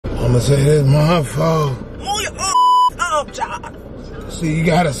I'ma say this my fault. Move your up, Charles. See, you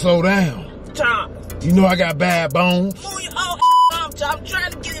gotta slow down. Charles. You know I got bad bones. Move your up, Charles. I'm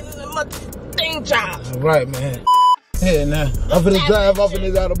trying to get into the mother thing, Charles. All right, man. Yeah, now. I'm finna drive off in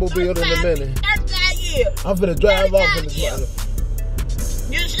this automobile in a minute. I'm finna drive off in this automobile.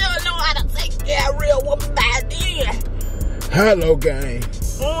 You sure know how to take care of real woman by then. Hello, gang. I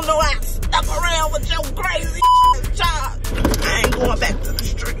don't know how to stuck around with your crazy child. I ain't going back to the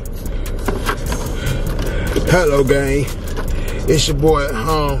streets. Hello, gang. It's your boy,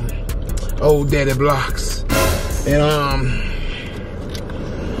 Old Daddy Blocks. And,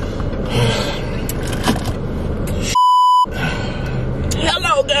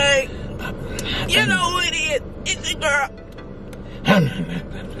 hello, gang. You know who it is. It's the girl.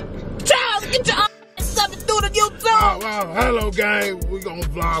 Charles, get your stuff and do the YouTube. Oh, hello, gang. We gonna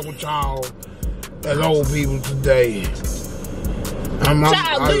vlog with y'all as old people today.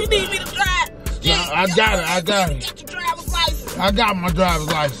 Charles, do you need me to drive? Nah, I got it. Get your driver's license. I got my driver's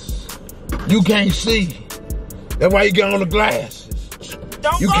license. You can't see. That's why you get on the glasses.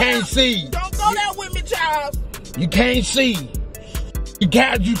 You can't see. Don't go there with me, Charles. You can't see. You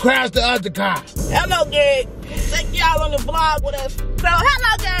crashed the other car. Hello, gang. Take y'all on the vlog with us. So,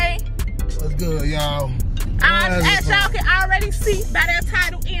 hello, gang. What's good, y'all? As y'all can already see by their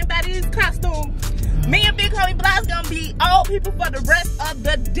title and by these costumes, me and Big Homie Vlogs gonna be old people for the rest of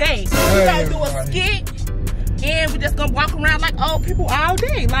the day. We gonna do a skit, and we just gonna walk around like old people all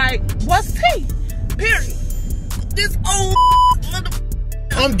day. Like, what's tea? Period. This old mother.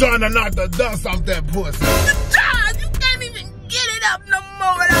 I'm trying to knock the dust off that pussy. God, you can't even get it up no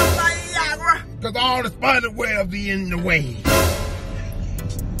more without my Viagra. Cause all the spider webs be in the way.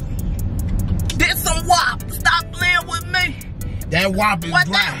 Did some WAP. Stop playing with me. That WAP is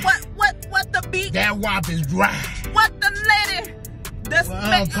dry. What the beat? That WAP is dry. What the lady?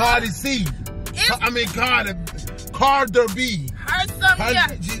 Cardi C. Carter B. Her some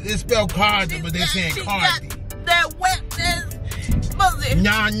It's spelled Carter, but they saying Cardi. That wetness.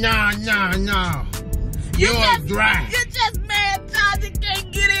 Nah. You're dry. You're just mad, Charles. You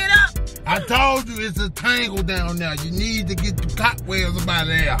can't get it up. I told you it's a tangle down there. You need to get the cobwebs up out of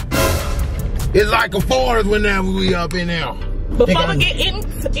there. It's like a forest whenever we up in there. Before we get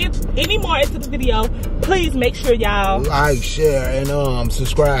any more into the video, please make sure y'all like, share, and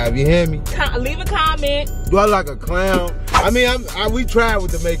subscribe. You hear me? Leave a comment. Do I like a clown? I mean, we tried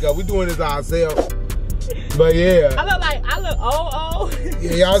with the makeup. We doing this ourselves. But yeah. I look old.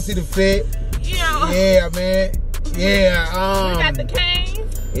 Yeah, y'all see the fit? Yeah. Yeah, man. Yeah. We got the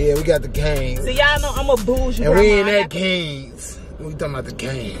canes. Yeah, we got the canes. So y'all know I'm a bougie. And we ain't that canes. We talking about the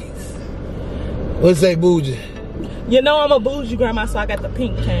canes. What's say bougie? You know I'm a bougie grandma, so I got the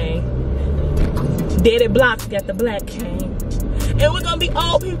pink cane. Daddy Blocks got the black cane. And we're gonna be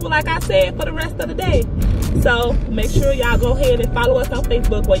old people, like I said, for the rest of the day. So make sure y'all go ahead and follow us on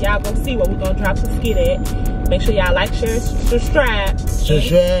Facebook, where y'all gonna see what we're gonna drop the skit at. Make sure y'all like, share, subscribe.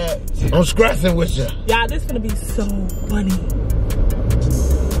 Subscribe. I'm scratching with you. Y'all, this is gonna be so funny.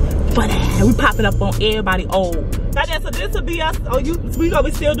 We popping up on everybody old. So this will be us on YouTube. We gonna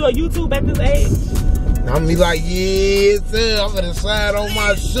be still doing YouTube at this age. I'm be like, yeah, sir, I'm gonna decide on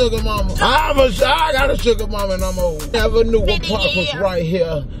my sugar mama. I got a sugar mama and I'm old. Never knew what park was right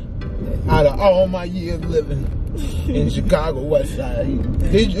here out of all my years living in Chicago West Side.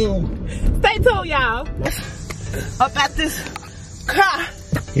 Did you? Stay tuned, y'all. Up at this car.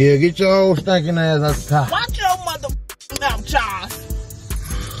 Yeah, get your old stinking ass out the car. Watch your mother mouth, Charles.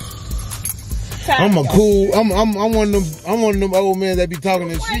 I'm one of them old men that be talking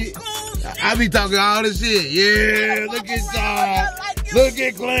this shit. I be talking all this shit. Yeah, look at y'all. Look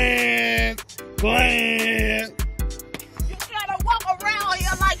at Glenn. You gotta walk around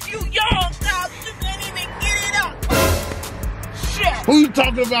here like you young, Charles. You can't even get it up. Shit. Who you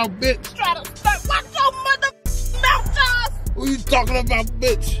talking about, bitch? Try to start. Watch your mother mouth, Charles. Who you talking about,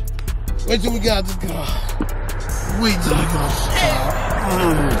 bitch? Wait till we got the car. Wait till we got the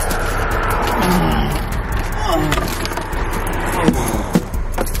car.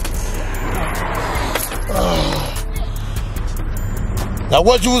 Now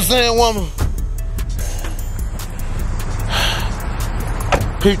what you was saying, woman?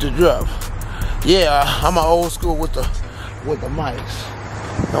 Peep the drop. Yeah, I'm an old school with the mics.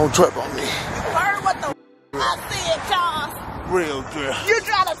 Don't trip on me. You heard what the I said, Charles? Real girl. You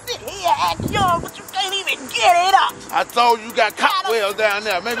trying to sit here and act young, but you can't even get it up. I told you got cobwebs down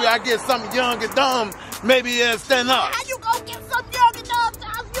there. Maybe I get something young and dumb. Maybe it'll stand up. How you gonna get something young and dumb,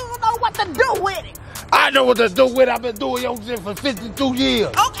 Charles? You don't know what to do with it. I know what to do with it. I've been doing your shit for 52 years.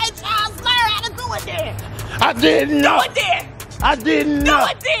 Okay, Charles, learn how to do it then. I didn't know. Do it then. I didn't know.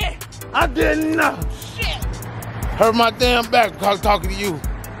 Do it then. I didn't know. Shit. Hurt my damn back because talking to you. Been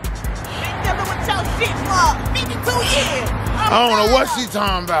dealing with your shit for 52 years. I don't know what she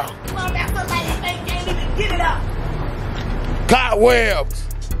talking about. Well, that's somebody that can't even get it up. Cobwebs.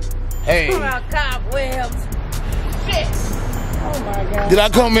 Hey. Cobwebs. Shit. Oh my God. Did I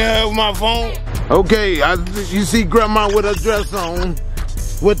come in here with my phone? Okay, you see grandma with her dress on,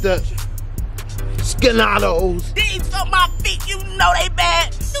 with the skenatos. These for my feet, you know they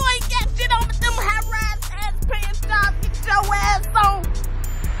bad. You ain't got shit on with them high-rise ass pants, dog. Get your ass on.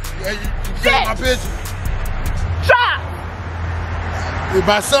 Yeah, you see my picture? Try. If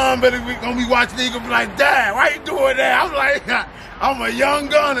my son better be gonna be watching, he gonna be like, Dad, why you doing that? I'm like, I'm a young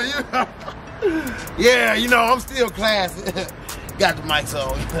gunner, you know. Yeah, you know, I'm still classy. Got the mics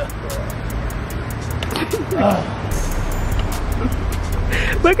on.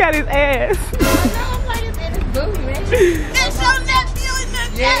 Look at his ass. I know, I'm like, his ass is booty, man. That's your nephew in the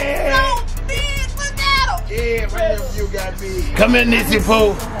Yeah. so big. Look at him. Yeah, my nephew got big. Come in, Nissy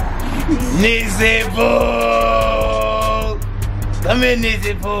Pooh. Nissy Pooh. Come in,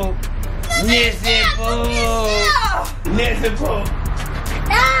 Nissy Pooh. Nissy Pooh. Nissy Pooh.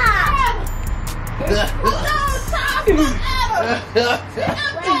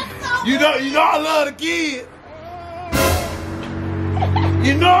 You know I love the kids.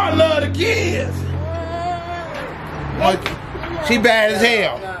 You know I love the kids. She bad as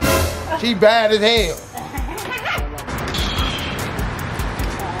hell. She bad as hell.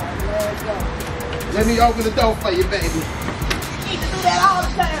 Let me open the door for you, baby. You need to do that all the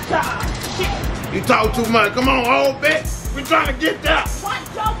time, Charles. You talk too much. Come on, old bitch. We're trying to get there. Watch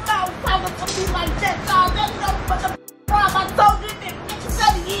your mouth talking to me like that, Charles. That's no fucking problem. I told you this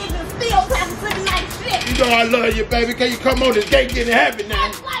 7 years and still talking to me like shit. You know I love you, baby. Can you come on? This cake getting heavy now.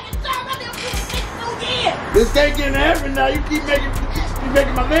 That's like it, Charles. I've been with 52 years. This cake getting heavy now. You keep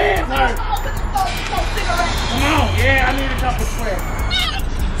making my legs hurt. Come on. Yeah, I need a couple squares.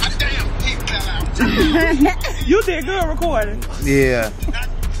 You did good recording. Yeah.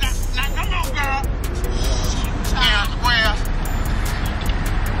 Now, come on, girl.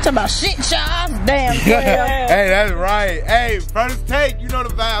 Talking about shit, Charles. Damn. Hey, that's right. Hey, first take. You know the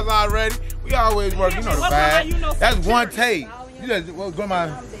vibes already. We always work. You know the vibes. That's one take. You just grandma.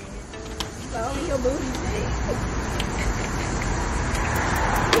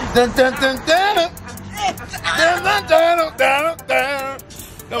 Dun dun dun dun. Dun dun dun dun dun.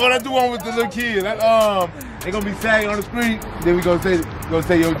 That's what I do on with the little kids. They gonna be sagging on the street. Then we gonna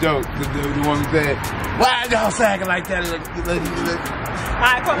say your joke. The one who said, "Why y'all sagging like that, little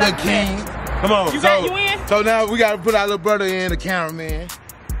king?" Come on. You in? So now we gotta put our little brother in, the cameraman.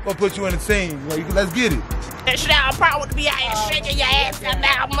 We'll put you in the scene. Let's get it. That shit out proud to be out here shaking your ass and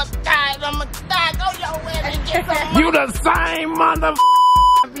now I'ma die. Go your way and get some money. You the same mother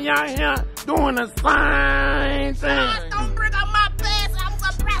be out here doing the same thing. Don't bring up my past. I was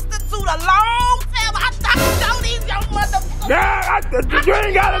a prostitute a long time. I thought these young motherfuckers. Yeah, you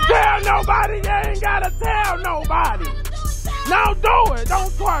ain't gotta tell nobody. You ain't gotta tell nobody. No, do it.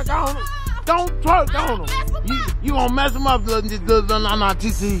 Don't twerk on them. Don't twerk on them. You gonna mess them up, little Nana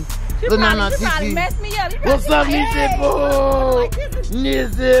TC. Little Nana TC. Mess me up. What's up, Nissy Pooh?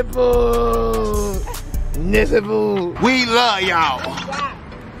 Nissy Pooh. Nissy Pooh. We love y'all.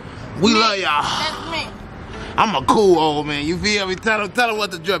 We love y'all. That's me. I'm a cool old man. You feel me? Tell him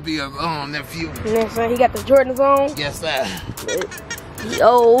what the drip is on, nephew. You know what I'm saying? He got the Jordans on. Yes, sir. He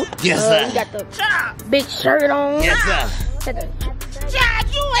old. Yes, sir. He got the big shirt on. Yes, sir. Child,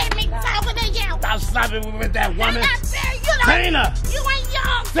 you ain't me talking to you. Stop slapping with that woman. Tina. You ain't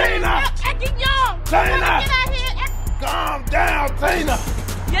young. Tina. You're acting young. Tina. Get out here. Calm down, Tina.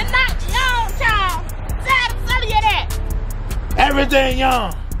 You're not young, child. Tired of telling you that. Everything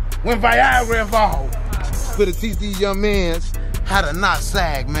young. When Viagra involved. For to teach these young men how to not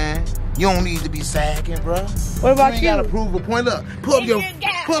sag, man. You don't need to be sagging, bro. What about you? You ain't gotta prove a point. Look, pull up your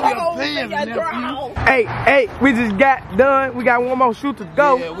pants, nephew. Hey, we just got done. We got one more shoot to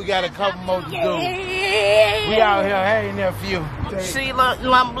go. Yeah, we got a couple more to do. We out here, hey, nephew. See, look,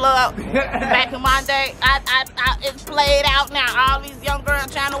 blood. Back in my day, it's played out now. All these young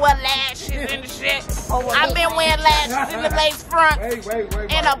girls trying to wear lashes and shit. I've been wearing lashes in the lace front and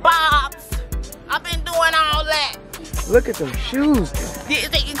the bobs. I've been doing all that. Look at them shoes. You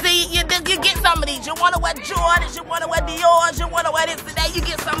get some of these. You want to wear Jordans, you want to wear Dior's, you want to wear this today, you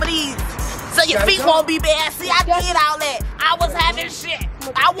get some of these. So your feet won't be bad. See, I did all that. I was having shit.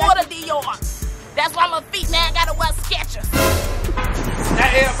 I wore the Dior. That's why my feet now gotta wear Skechers.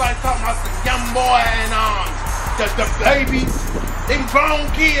 Now everybody talking about the young boy and the baby. Them grown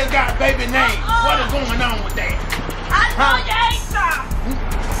kids got baby names. What is going on with that? I know you ain't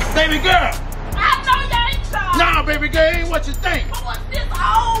Baby girl. I know you ain't Charles. Nah, baby girl, ain't what you think. Who was this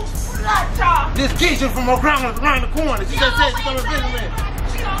old slut, Charles? This Keisha from around the corner. She just said she's gonna visit me.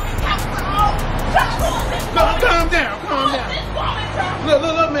 She don't even have to old. Charles, who is this No, woman? calm down, Who calm is down. this woman, Charles?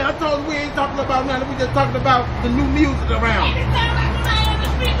 Look, man, I told you we ain't talking about nothing. We just talking about the new music around. Anytime I play on the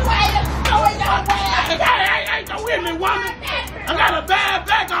street, you ain't showing your way. Hey, don't hit me, woman. I got a bad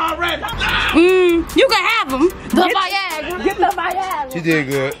back already. You can have them. The Viagra. Get the Viagra. She did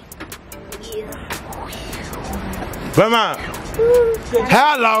good. Grandma.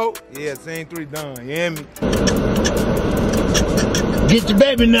 Hello. Yeah, scene 3 done. You hear me? Get your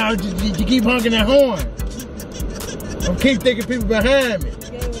baby now. You keep honking that horn. I'm keep thinking people behind me.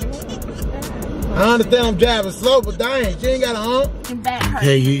 I understand I'm driving slow, but dang, she ain't got a honk.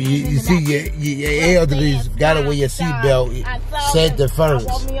 Hey, you see your elderly's gotta wear your seatbelt. Safety first.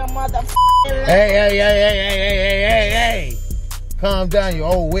 Hey. Calm down, you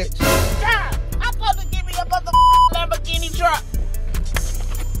old witch. I'm supposed to give me a Lamborghini truck.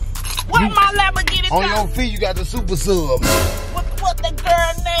 Where's my Lamborghini truck? On your feet, you got the super sub. What the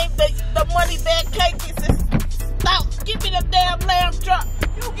girl named the money bag cake pieces? Stop, give me the damn lamb truck.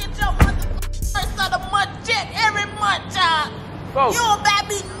 You get your first of the month check every month, child. Folks. You don't buy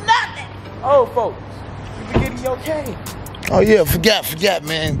me nothing. Oh, folks. You be getting your cane. Oh yeah, forgot,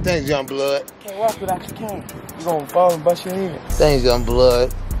 man. Thanks, young blood. Can't walk without your cane. You gonna fall and bust your head. Thanks, young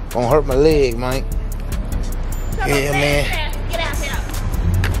blood. Gonna hurt my leg, man. Come Yeah, on, man. Get out here.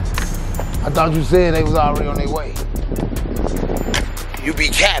 I thought you said they was already on their way. You be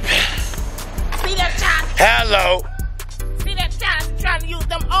capping. See that child? Hello. See that child trying to use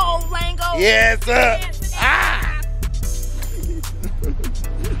them old lingo? Yes, sir. Ah.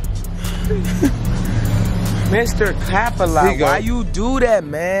 Mr. Clapperlot, why you do that,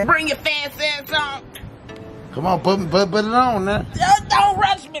 man? Bring your fancy ass on. Come on, put it on now. Don't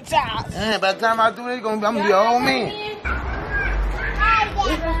rush me, child. Man, by the time I do it, I'm gonna be an old man.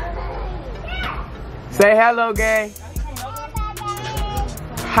 Say hello, gang.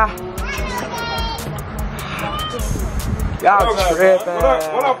 Ha. Y'all tripping.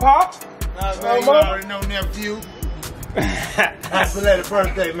 What up, Pop? Nah, man, you already know nephew. Happy belated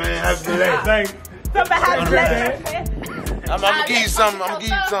birthday, man. Happy belated. Thanks. I'm gonna give you something.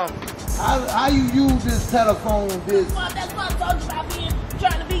 How you use this telephone business? Well, that's what I told you about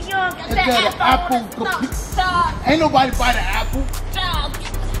trying to be young. It's got an Apple computer. Ain't nobody buy the Apple.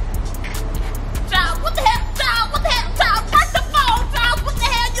 Child, what the hell? Child, break the phone, child. What the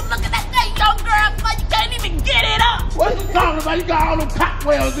hell you looking at that young girl for? You can't even get it up. What you talking about? You got all them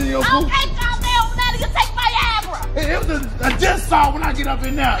cockwells in your booth. Okay, child, they don't matter. You take Viagra. It was I just saw when I get up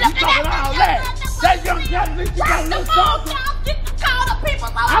in there. You talking all that. That young Catholic, you got a little something. Call the people.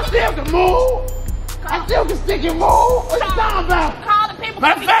 I still can move. I still can stick and move. What you talking about? Call the people.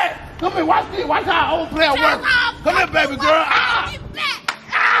 Matter of fact, come here, watch this. Watch how old player works. Come here, baby girl.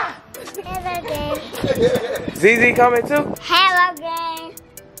 ZZ coming too? Hello, gang.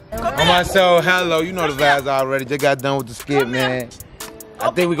 On my show, hello. You know the vibes already. Just got done with the skit, man. I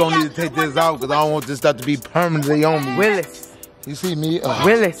think we're gonna need to take this out because I don't want this stuff to be permanently on me. Willis. You see me?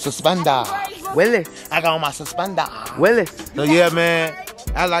 Willis. Suspender. Willis. I got on my suspender. Willis. So yeah, man.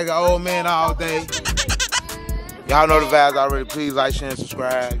 I like an old man all day. Y'all know the vibes already. Please like, share, and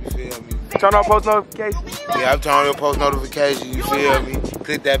subscribe. You feel me? Turn on post notifications. Yeah, I'm turning on your post notifications. You feel me?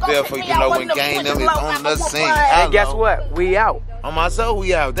 Click that bell so you can know when Gang them is on the scene. And guess what? We out. On my soul,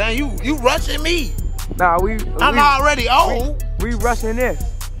 we out. Damn, you rushing me. Nah, I'm already old. We rushing this.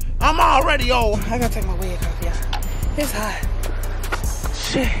 I'm already old. I gotta take my wig off, y'all. It's hot.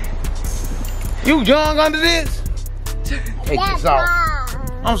 Shit. You young under this? Take this off.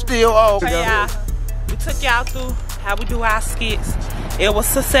 I'm still old. Hey, y'all. We took y'all through how we do our skits. It was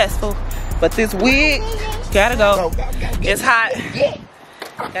successful. But this wig, gotta go. It's hot.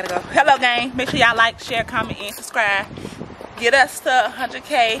 Gotta go. Hello, gang. Make sure y'all like, share, comment, and subscribe. Get us to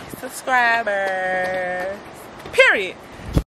 100K subscribers. Period.